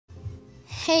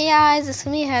Hey guys, it's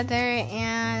me Heather,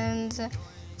 and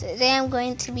today I'm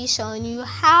going to be showing you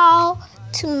how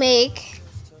to make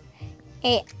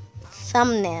a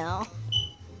thumbnail.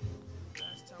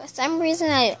 For some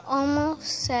reason I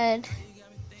almost said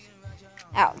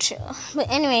outro, but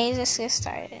anyways, let's get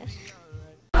started.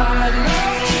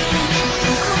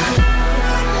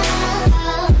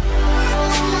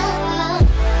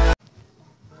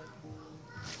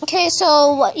 Okay,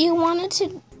 so what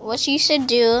you should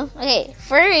do, okay,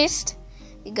 first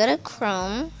you go to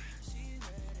Chrome,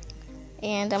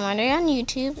 and I'm already on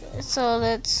YouTube, so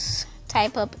let's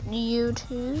type up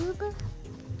YouTube.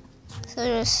 So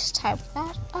just type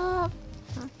that up,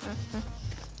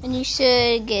 and you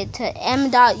should get to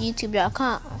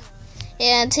m.youtube.com.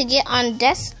 And to get on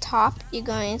desktop, you're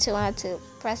going to want to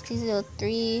press these little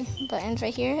 3 buttons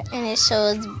right here, and it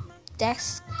shows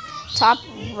desktop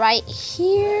right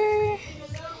here.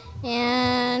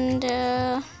 And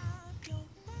yeah,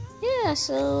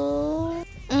 so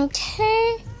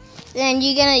okay, then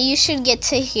you should get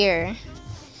to here,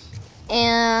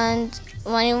 and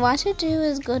what you want to do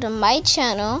is go to my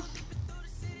channel,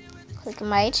 click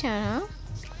my channel,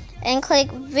 and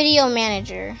click video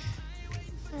manager.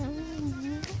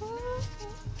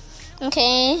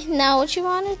 Okay, now what you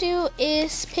want to do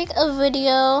is pick a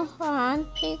video.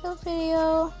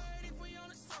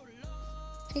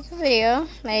 Pick a video,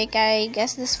 like I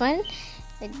guess this one,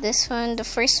 the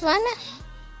first one.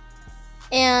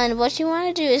 And what you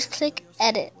want to do is click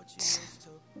edit.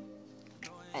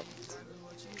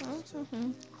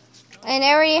 And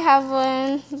I already have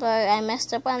one, but I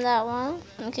messed up on that one.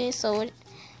 Okay, so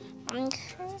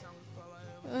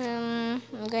I'm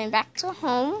going back to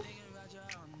home.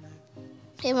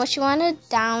 And what you want to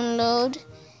download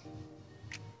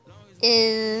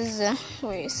is,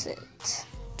 where is it?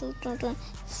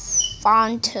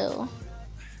 Phonto.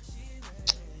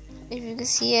 If you can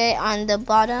see it on the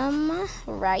bottom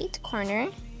right corner,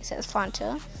 it says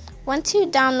Phonto. Once you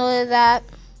download that,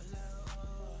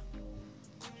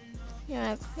 you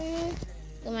want to click.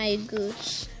 Oh my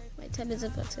gosh, my tab is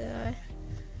about to die.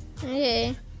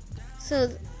 Okay, so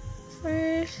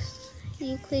first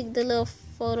you click the little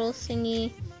photo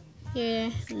thingy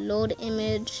here, load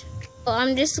image. So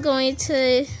I'm just going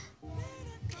to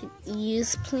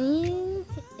use plain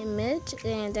image,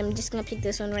 and I'm just gonna pick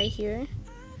this one right here,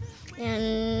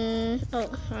 and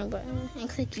wrong button, and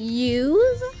click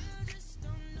use,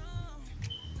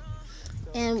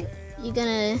 and you're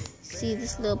gonna see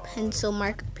this little pencil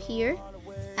mark up here,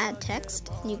 add text,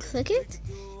 and you click it,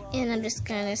 and I'm just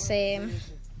gonna say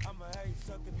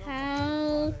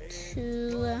how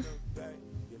to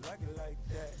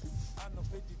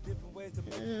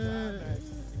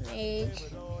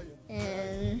make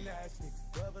an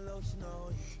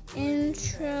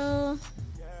intro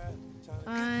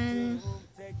on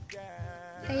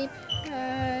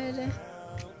iPad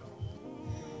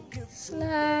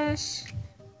 /phone,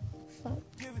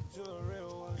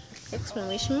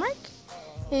 exclamation mark.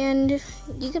 And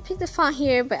you can pick the font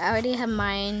here, but I already have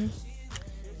mine.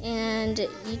 And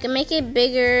you can make it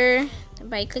bigger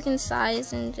by clicking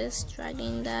size and just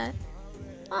dragging that.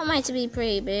 I want mine to be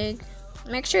pretty big.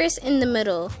 Make sure it's in the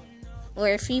middle, or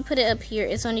if you put it up here,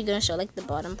 it's only gonna show like the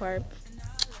bottom part.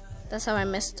 That's how I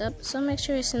messed up. So make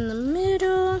sure it's in the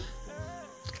middle.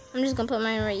 I'm just gonna put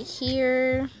mine right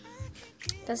here.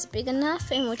 That's big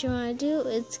enough. And what you wanna do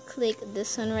is click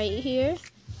this one right here.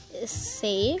 It's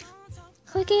save.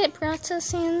 Click it,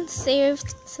 processing,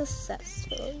 saved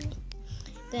successfully.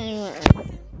 Then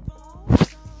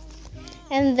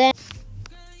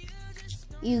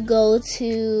you go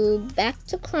back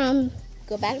to Chrome.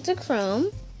 Go back to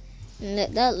Chrome and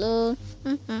let that load.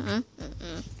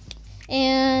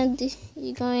 And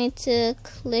you're going to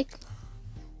click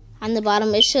on the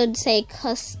bottom. It should say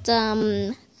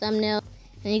custom thumbnail,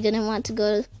 and you're gonna want to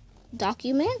go to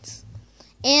documents.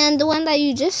 And the one that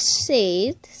you just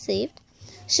saved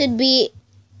should be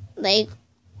like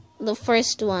the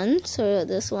first one. So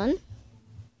this one.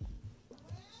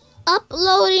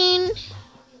 Uploading,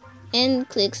 and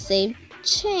click save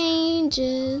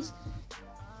changes.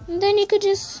 And then you could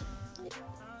just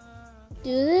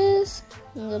do this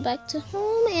and go back to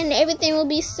home, and everything will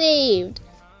be saved.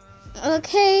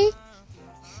 Okay,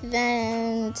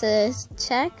 then to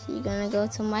check, you're gonna go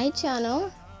to my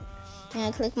channel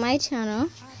and click my channel,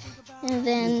 and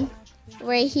then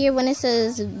right here when it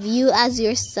says view as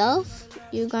yourself,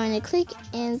 you're going to click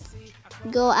and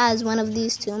go as one of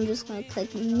these two. I'm just going to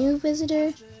click new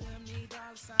visitor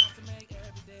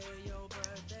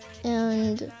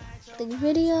and click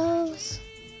videos,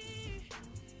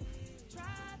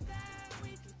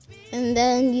 and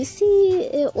then you see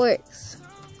it works.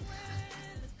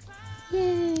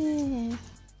 Yay!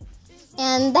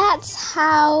 And that's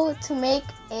how to make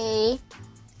a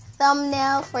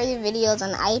thumbnail for your videos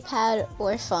on iPad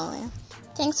or phone.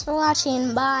 Thanks for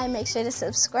watching. Bye. Make sure to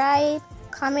subscribe,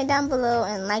 comment down below,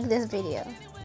 and like this video.